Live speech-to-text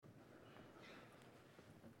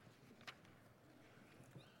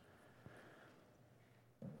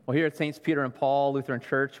Well, here at St. Peter and Paul Lutheran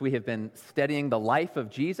Church, we have been studying the life of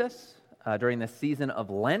Jesus during this season of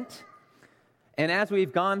Lent. And as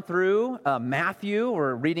we've gone through Matthew,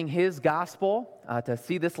 or reading his gospel to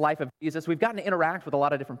see this life of Jesus, we've gotten to interact with a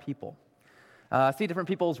lot of different people, see different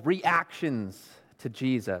people's reactions to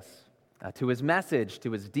Jesus, to his message,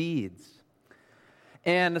 to his deeds.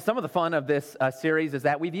 And some of the fun of this series is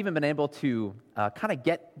that we've even been able to kind of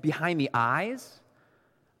get behind the eyes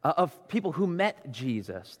of people who met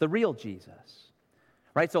Jesus, the real Jesus,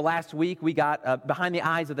 right? So last week we got behind the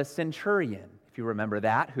eyes of the centurion, if you remember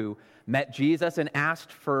that, who met Jesus and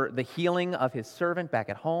asked for the healing of his servant back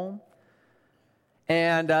at home.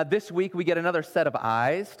 And this week we get another set of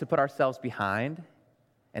eyes to put ourselves behind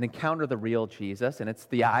and encounter the real Jesus, and it's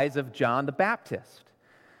the eyes of John the Baptist.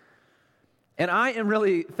 And I am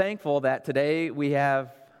really thankful that today we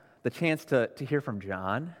have the chance to hear from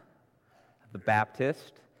John the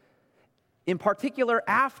Baptist, in particular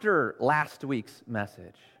after last week's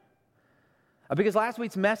message. Because last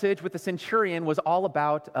week's message with the centurion was all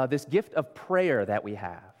about this gift of prayer that we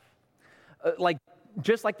have.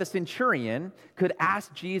 Just like the centurion could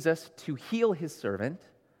ask Jesus to heal his servant,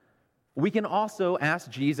 we can also ask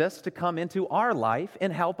Jesus to come into our life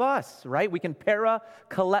and help us, right? We can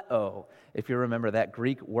parakaleo, if you remember that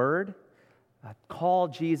Greek word. Call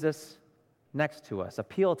Jesus next to us,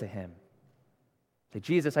 appeal to him. Say,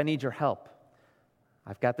 Jesus, I need your help.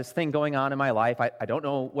 I've got this thing going on in my life. I don't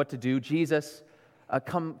know what to do. Jesus,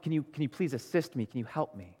 come, can you please assist me? Can you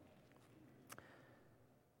help me?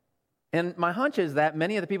 And my hunch is that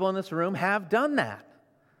many of the people in this room have done that.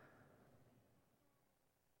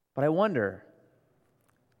 But I wonder,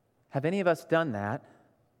 have any of us done that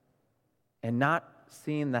and not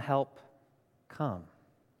seen the help come?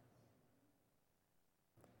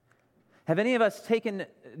 Have any of us taken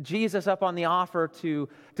Jesus up on the offer to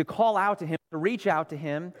call out to him, to reach out to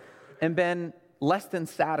him, and been less than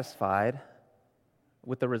satisfied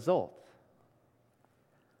with the result?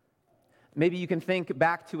 Maybe you can think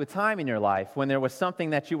back to a time in your life when there was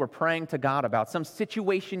something that you were praying to God about, some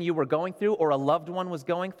situation you were going through or a loved one was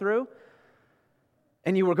going through,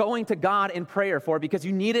 and you were going to God in prayer for it because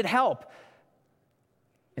you needed help,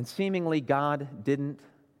 and seemingly God didn't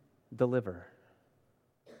deliver.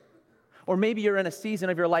 Or maybe you're in a season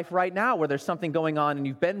of your life right now where there's something going on and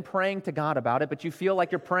you've been praying to God about it, but you feel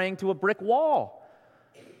like you're praying to a brick wall.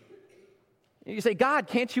 You say, God,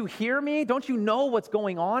 can't you hear me? Don't you know what's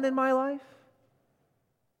going on in my life?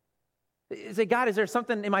 You say, God, is there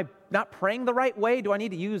something, am I not praying the right way? Do I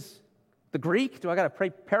need to use the Greek? Do I got to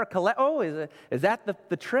pray parakaleo? Is that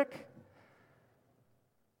the trick?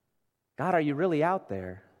 God, are you really out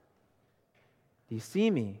there? Do you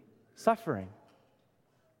see me suffering?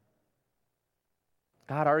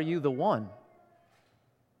 God, are you the one?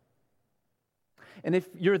 And if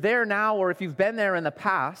you're there now, or if you've been there in the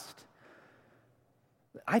past,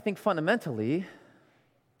 I think fundamentally,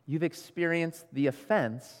 you've experienced the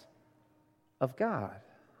offense of God.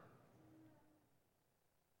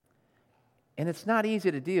 And it's not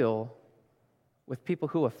easy to deal with people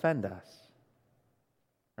who offend us,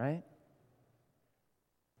 right?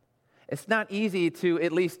 It's not easy to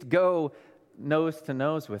at least go nose to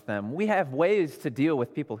nose with them. We have ways to deal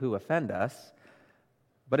with people who offend us,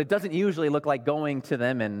 but it doesn't usually look like going to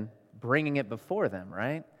them and bringing it before them,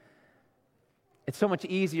 right? It's so much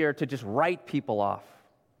easier to just write people off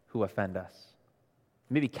who offend us.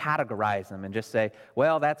 Maybe categorize them and just say,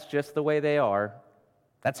 well, that's just the way they are.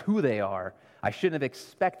 That's who they are. I shouldn't have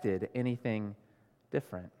expected anything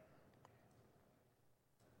different.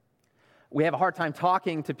 We have a hard time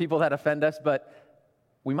talking to people that offend us, but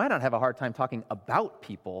we might not have a hard time talking about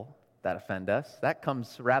people that offend us. That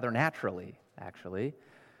comes rather naturally, actually.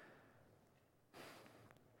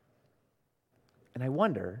 And I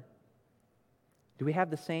wonder, do we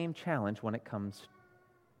have the same challenge when it comes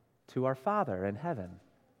to our Father in heaven?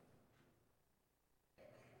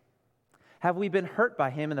 Have we been hurt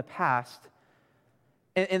by him in the past,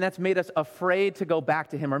 and that's made us afraid to go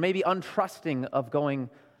back to him, or maybe untrusting of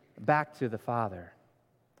going back to the Father?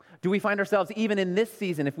 Do we find ourselves, even in this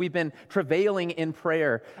season, if we've been travailing in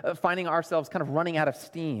prayer, finding ourselves kind of running out of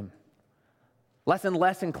steam, less and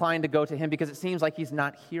less inclined to go to him because it seems like he's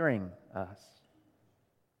not hearing us?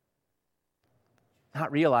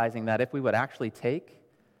 Not realizing that if we would actually take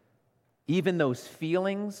even those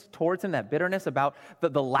feelings towards him, that bitterness about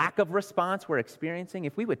the lack of response we're experiencing,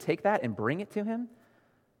 if we would take that and bring it to him,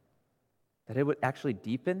 that it would actually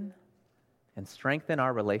deepen and strengthen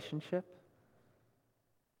our relationship.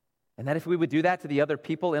 And that if we would do that to the other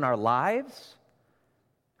people in our lives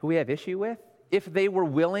who we have issue with, if they were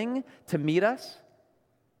willing to meet us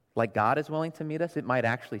like God is willing to meet us, it might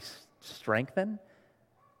actually strengthen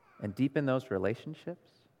and deepen those relationships.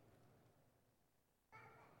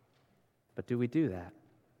 But do we do that?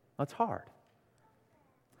 Well, it's hard.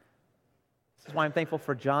 This is why I'm thankful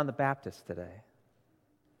for John the Baptist today,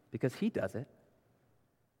 because he does it.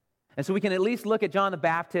 And so we can at least look at John the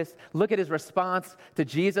Baptist, look at his response to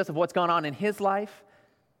Jesus of what's gone on in his life,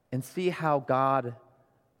 and see how God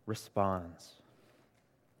responds.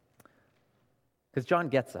 Because John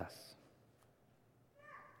gets us.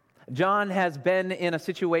 John has been in a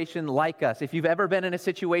situation like us. If you've ever been in a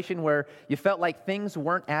situation where you felt like things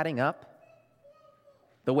weren't adding up,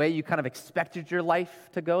 the way you kind of expected your life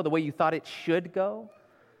to go, the way you thought it should go,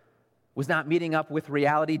 was not meeting up with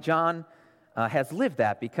reality, John has lived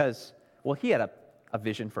that because, well, he had a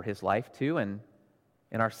vision for his life too, and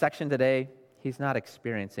in our section today, he's not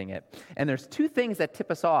experiencing it. And there's two things that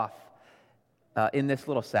tip us off in this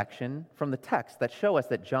little section from the text that show us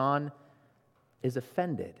that John is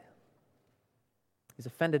offended. He's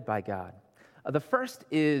offended by God. The first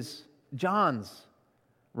is John's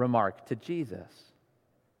remark to Jesus.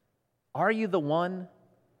 Are you the one,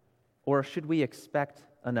 or should we expect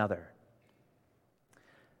another?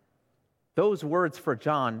 Those words for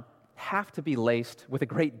John have to be laced with a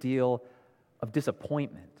great deal of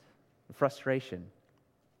disappointment and frustration.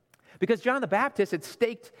 Because John the Baptist had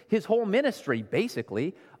staked his whole ministry,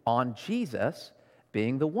 basically, on Jesus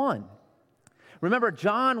being the one. Remember,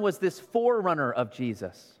 John was this forerunner of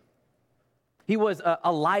Jesus. He was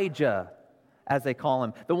Elijah, as they call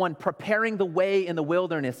him, the one preparing the way in the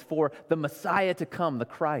wilderness for the Messiah to come, the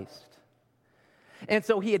Christ. And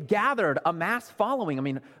so he had gathered a mass following. I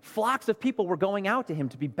mean, flocks of people were going out to him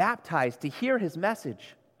to be baptized, to hear his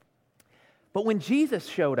message. But when Jesus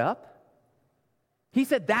showed up, he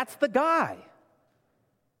said, "That's the guy.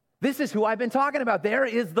 This is who I've been talking about. There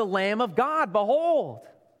is the Lamb of God. Behold."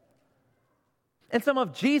 And some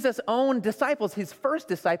of Jesus' own disciples, his first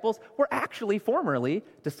disciples, were actually formerly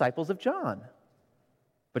disciples of John.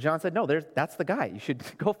 But John said, "No, that's the guy. You should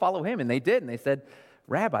go follow him." And they did. And they said,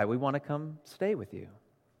 "Rabbi, we want to come stay with you."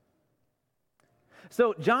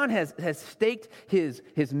 So John has staked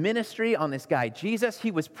his ministry on this guy, Jesus.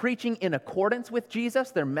 He was preaching in accordance with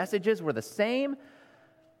Jesus. Their messages were the same.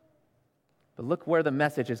 But look where the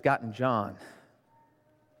message has gotten John.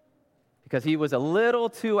 Because he was a little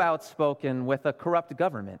too outspoken with a corrupt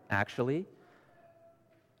government, actually.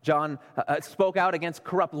 John spoke out against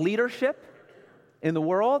corrupt leadership in the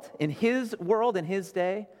world, in his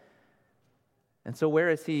day. And so where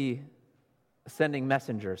is he sending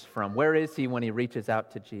messengers from? Where is he when he reaches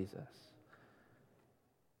out to Jesus?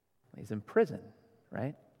 He's in prison,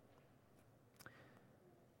 right?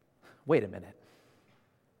 Wait a minute.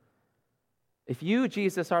 If you,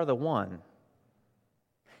 Jesus, are the one,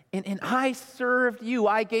 and I served you,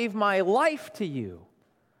 I gave my life to you,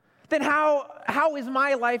 then how is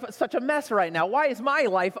my life such a mess right now? Why is my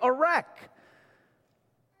life a wreck?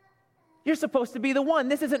 You're supposed to be the one.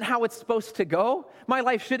 This isn't how it's supposed to go. My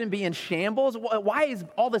life shouldn't be in shambles. Why is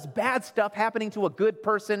all this bad stuff happening to a good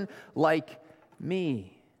person like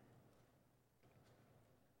me?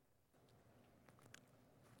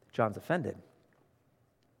 John's offended.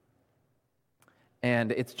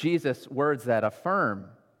 And it's Jesus' words that affirm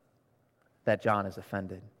that John is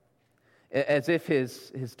offended. As if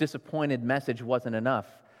his disappointed message wasn't enough,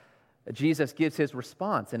 Jesus gives his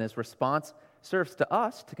response, and his response serves to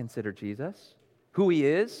us to consider Jesus, who he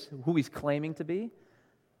is, who he's claiming to be,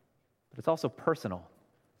 but it's also personal.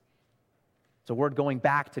 It's a word going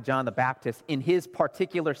back to John the Baptist in his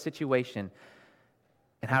particular situation.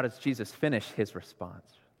 And how does Jesus finish his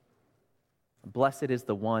response? Blessed is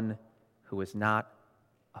the one who is not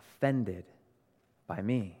offended by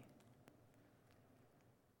me.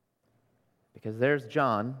 Because there's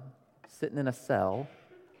John sitting in a cell,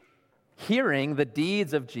 hearing the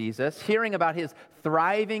deeds of Jesus, hearing about his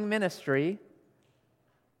thriving ministry,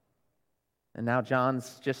 and now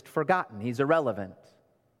John's just forgotten. He's irrelevant.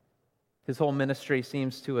 His whole ministry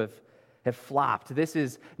seems to have flopped. This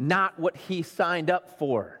is not what he signed up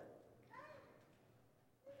for.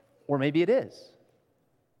 Or maybe it is.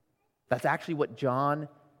 That's actually what John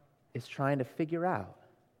is trying to figure out.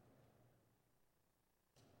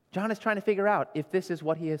 John is trying to figure out if this is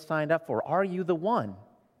what he has signed up for. Are you the one?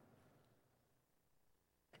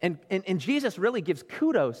 And Jesus really gives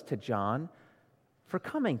kudos to John for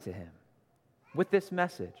coming to him with this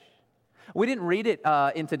message. We didn't read it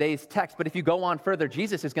in today's text, but if you go on further,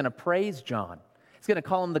 Jesus is going to praise John. He's going to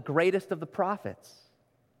call him the greatest of the prophets.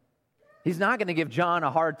 He's not going to give John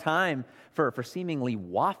a hard time for seemingly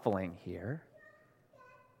waffling here.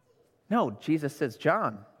 No, Jesus says,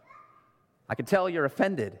 John, I can tell you're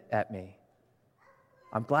offended at me.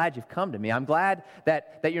 I'm glad you've come to me. I'm glad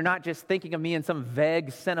that you're not just thinking of me in some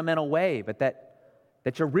vague, sentimental way, but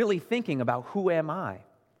that you're really thinking about who am I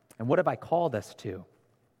and what have I called us to.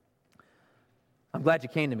 I'm glad you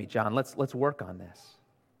came to me, John. Let's work on this.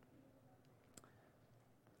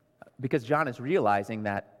 Because John is realizing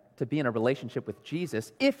that to be in a relationship with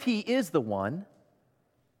Jesus, if he is the one,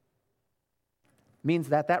 means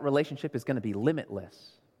that relationship is going to be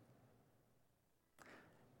limitless.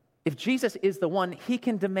 If Jesus is the one, he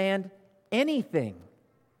can demand anything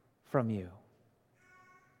from you.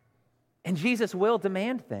 And Jesus will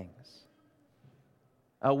demand things.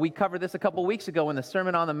 We covered this a couple weeks ago in the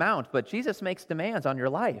Sermon on the Mount, but Jesus makes demands on your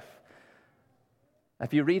life.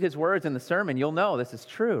 If you read his words in the sermon, you'll know this is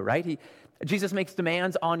true, right? Jesus makes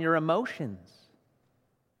demands on your emotions.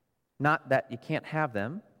 Not that you can't have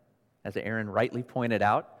them, as Aaron rightly pointed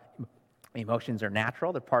out. Emotions are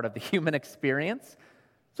natural, they're part of the human experience.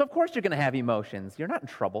 So of course you're going to have emotions. You're not in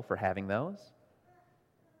trouble for having those.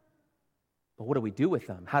 But what do we do with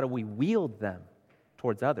them? How do we wield them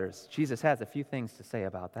towards others? Jesus has a few things to say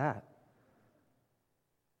about that.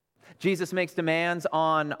 Jesus makes demands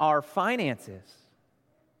on our finances.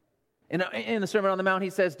 In the Sermon on the Mount, he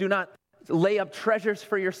says, do not lay up treasures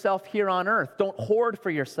for yourself here on earth. Don't hoard for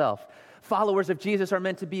yourself. Followers of Jesus are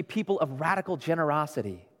meant to be people of radical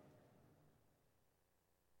generosity.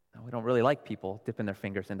 Now, we don't really like people dipping their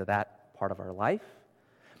fingers into that part of our life.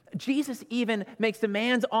 Jesus even makes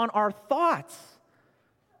demands on our thoughts.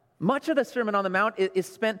 Much of the Sermon on the Mount is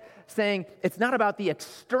spent saying it's not about the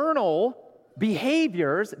external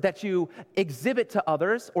behaviors that you exhibit to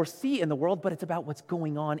others or see in the world, but it's about what's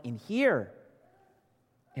going on in here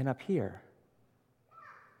and up here.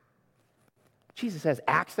 Jesus has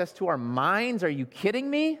access to our minds. Are you kidding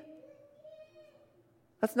me?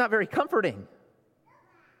 That's not very comforting.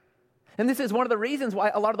 And this is one of the reasons why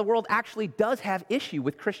a lot of the world actually does have issue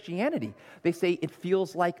with Christianity. They say it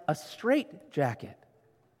feels like a straitjacket,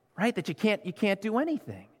 right? That you can't do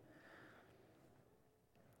anything.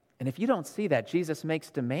 And if you don't see that Jesus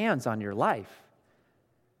makes demands on your life,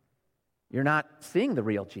 you're not seeing the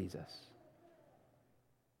real Jesus.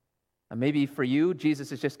 And maybe for you,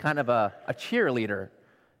 Jesus is just kind of a cheerleader,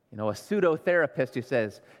 a pseudo-therapist who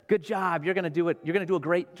says, good job, you're going to do it. You're going to do a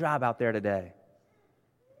great job out there today.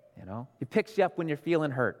 He picks you up when you're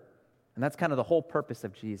feeling hurt. And that's kind of the whole purpose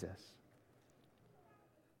of Jesus.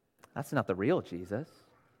 That's not the real Jesus.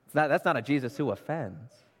 That's not a Jesus who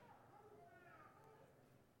offends.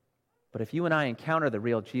 But if you and I encounter the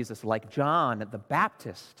real Jesus like John the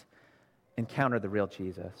Baptist encountered the real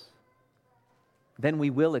Jesus, then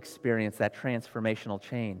we will experience that transformational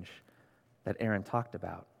change that Aaron talked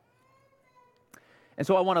about. And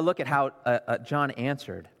so I want to look at how John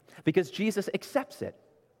answered, because Jesus accepts it.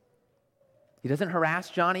 He doesn't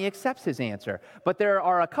harass John, he accepts his answer. But there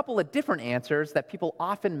are a couple of different answers that people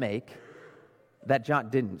often make that John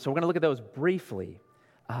didn't. So we're going to look at those briefly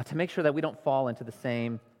to make sure that we don't fall into the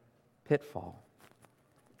same pitfall.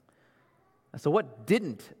 So what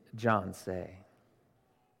didn't John say?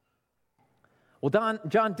 Well,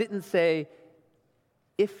 John didn't say,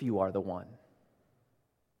 if you are the one.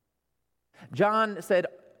 John said,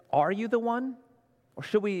 are you the one? Or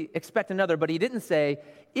should we expect another? But he didn't say,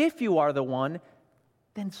 if you are the one,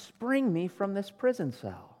 then spring me from this prison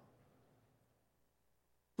cell.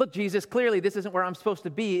 Look, Jesus, clearly this isn't where I'm supposed to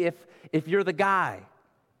be if you're the guy.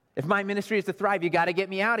 If my ministry is to thrive, you got to get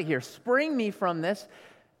me out of here. Spring me from this,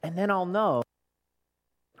 and then I'll know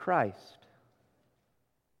Christ.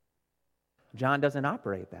 John doesn't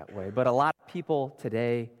operate that way, but a lot of people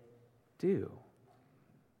today do.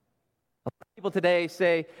 A lot of people today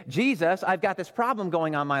say, Jesus, I've got this problem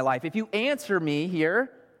going on in my life. If you answer me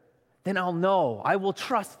here, then I'll know. I will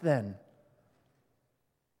trust then.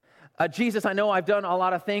 Jesus, I know I've done a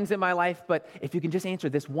lot of things in my life, but if you can just answer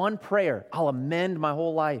this one prayer, I'll amend my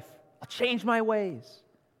whole life. I'll change my ways.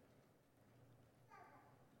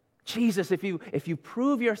 Jesus, if you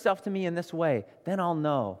prove yourself to me in this way, then I'll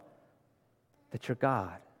know that you're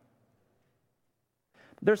God.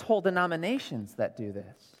 There's whole denominations that do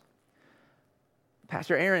this.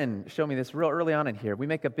 Pastor Aaron showed me this real early on in here. We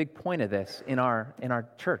make a big point of this in our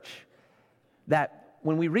church, that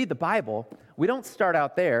when we read the Bible, we don't start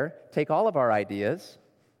out there, take all of our ideas,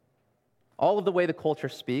 all of the way the culture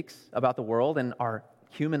speaks about the world and our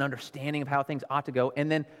human understanding of how things ought to go, and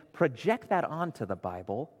then project that onto the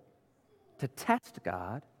Bible to test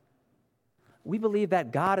God. We believe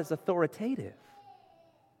that God is authoritative.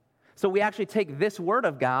 So we actually take this word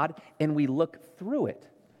of God and we look through it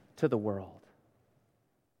to the world.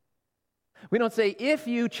 We don't say, if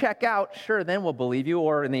you check out, sure, then we'll believe you,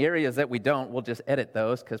 or in the areas that we don't, we'll just edit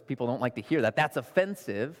those because people don't like to hear that. That's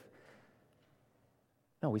offensive.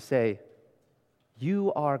 No, we say,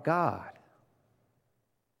 you are God.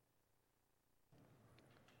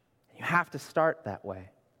 You have to start that way.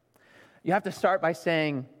 You have to start by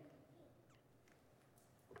saying,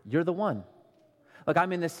 you're the one. Look,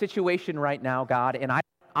 I'm in this situation right now, God, and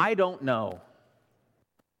I don't know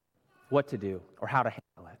what to do or how to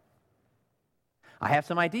handle it. I have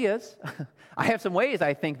some ideas. I have some ways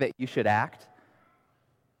I think that you should act.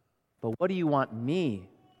 But what do you want me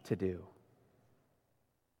to do?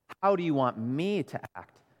 How do you want me to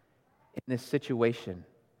act in this situation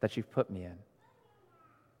that you've put me in?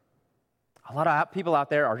 A lot of people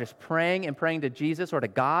out there are just praying and praying to Jesus or to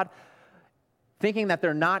God, thinking that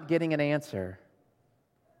they're not getting an answer.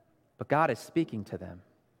 But God is speaking to them.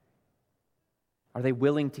 Are they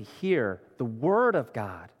willing to hear the word of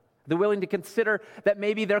God? They're willing to consider that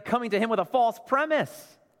maybe they're coming to Him with a false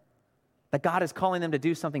premise, that God is calling them to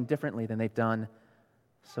do something differently than they've done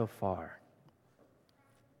so far.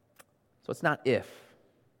 So it's not if,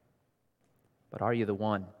 but are you the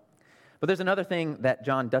one? But there's another thing that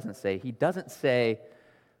John doesn't say. He doesn't say,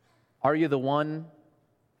 are you the one,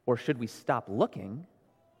 or should we stop looking?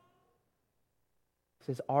 He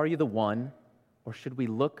says, are you the one, or should we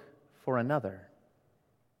look for another?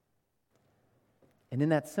 And in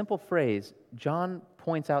that simple phrase, John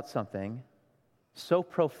points out something so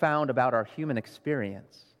profound about our human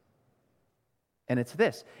experience. And it's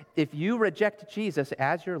this: if you reject Jesus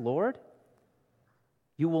as your Lord,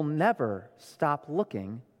 you will never stop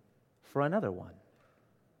looking for another one.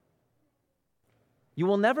 You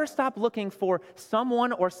will never stop looking for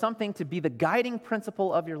someone or something to be the guiding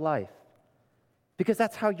principle of your life, because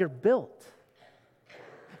that's how you're built.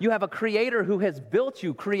 You have a creator who has built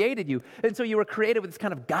you, created you, and so you were created with this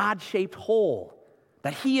kind of God-shaped hole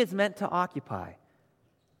that He is meant to occupy.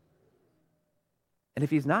 And if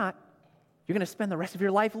He's not, you're going to spend the rest of your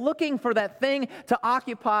life looking for that thing to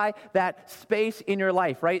occupy that space in your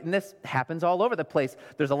life, right? And this happens all over the place.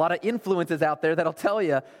 There's a lot of influences out there that'll tell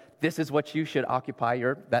you this is what you should occupy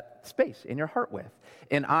that space in your heart with.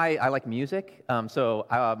 And I like music, so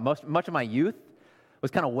much of my youth was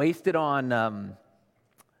kind of wasted on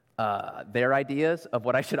their ideas of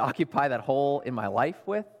what I should occupy that hole in my life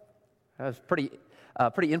with. That was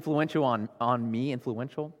pretty influential on me,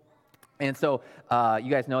 influential. And so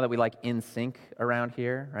you guys know that we like In Sync around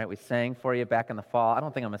here, right? We sang for you back in the fall. I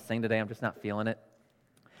don't think I'm going to sing today. I'm just not feeling it.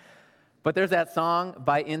 But there's that song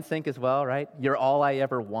by In Sync as well, right? You're all I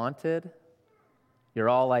ever wanted. You're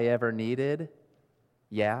all I ever needed.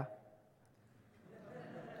 Yeah.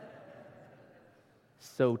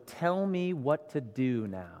 So tell me what to do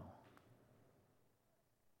now.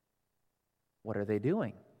 What are they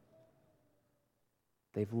doing?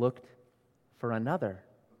 They've looked for another.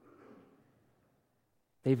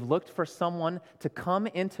 They've looked for someone to come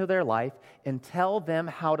into their life and tell them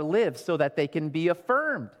how to live so that they can be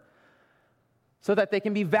affirmed, so that they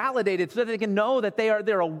can be validated, so that they can know that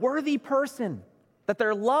they're a worthy person, that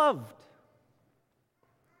they're loved.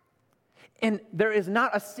 And there is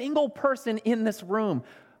not a single person in this room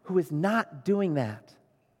who is not doing that.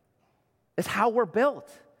 It's how we're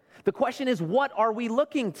built. The question is, what are we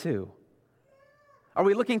looking to? Are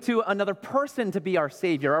we looking to another person to be our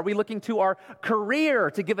Savior? Are we looking to our career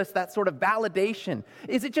to give us that sort of validation?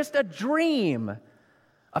 Is it just a dream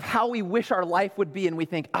of how we wish our life would be, and we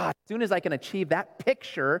think, as soon as I can achieve that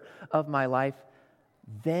picture of my life,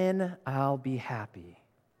 then I'll be happy?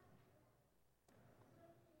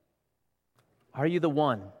 Are you the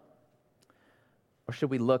one, or should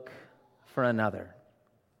we look for another?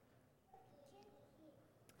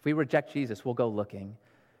 If we reject Jesus, we'll go looking.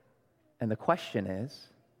 And the question is,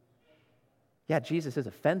 Jesus is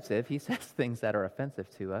offensive. He says things that are offensive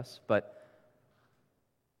to us, but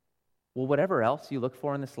will whatever else you look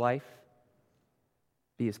for in this life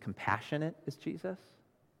be as compassionate as Jesus?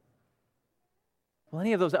 Will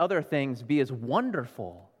any of those other things be as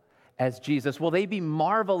wonderful as Jesus? Will they be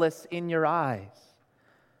marvelous in your eyes?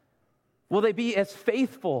 Will they be as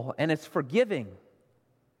faithful and as forgiving?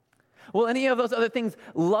 Will any of those other things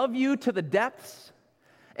love you to the depths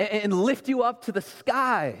and lift you up to the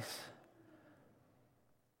skies?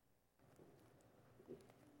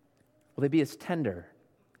 Will they be as tender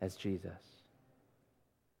as Jesus?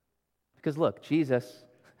 Because look, Jesus,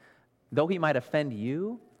 though He might offend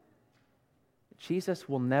you, Jesus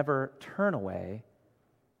will never turn away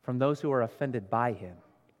from those who are offended by Him.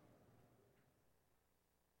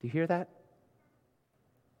 Do you hear that?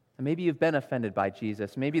 And maybe you've been offended by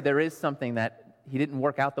Jesus. Maybe there is something that He didn't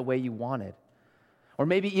work out the way you wanted. Or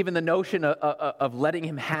maybe even the notion of letting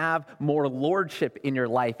him have more lordship in your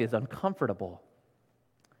life is uncomfortable.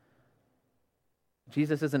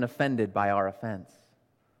 Jesus isn't offended by our offense.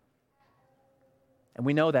 And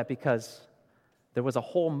we know that because there was a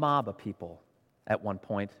whole mob of people at one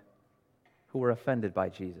point who were offended by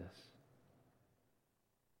Jesus.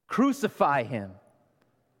 Crucify him!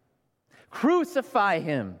 Crucify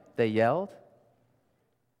him, they yelled.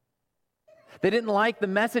 They didn't like the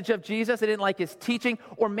message of Jesus. They didn't like his teaching.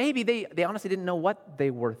 Or maybe they honestly didn't know what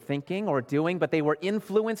they were thinking or doing, but they were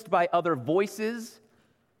influenced by other voices.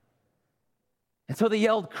 And so they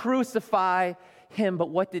yelled, crucify him. But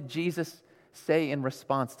what did Jesus say in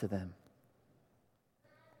response to them?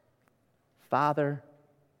 Father,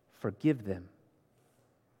 forgive them,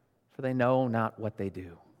 for they know not what they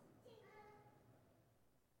do.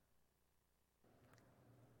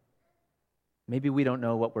 Maybe we don't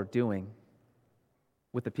know what we're doing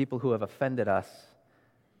with the people who have offended us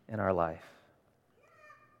in our life.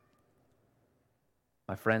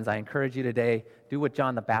 My friends, I encourage you today, do what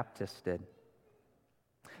John the Baptist did.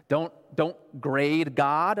 Don't grade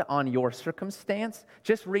God on your circumstance.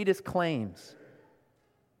 Just read his claims.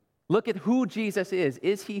 Look at who Jesus is.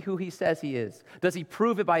 Is he who he says he is? Does he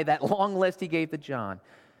prove it by that long list he gave to John?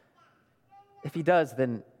 If he does,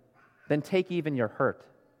 then take even your hurt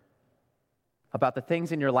about the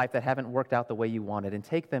things in your life that haven't worked out the way you wanted and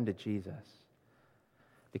take them to Jesus.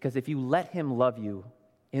 Because if you let him love you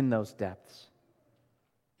in those depths,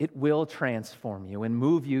 it will transform you and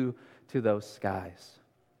move you to those skies.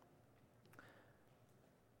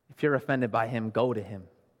 If you're offended by him, go to him.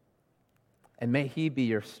 And may he be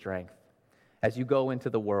your strength as you go into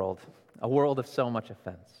the world, a world of so much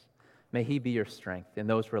offense. May he be your strength in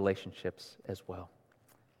those relationships as well.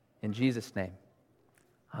 In Jesus' name,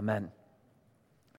 amen.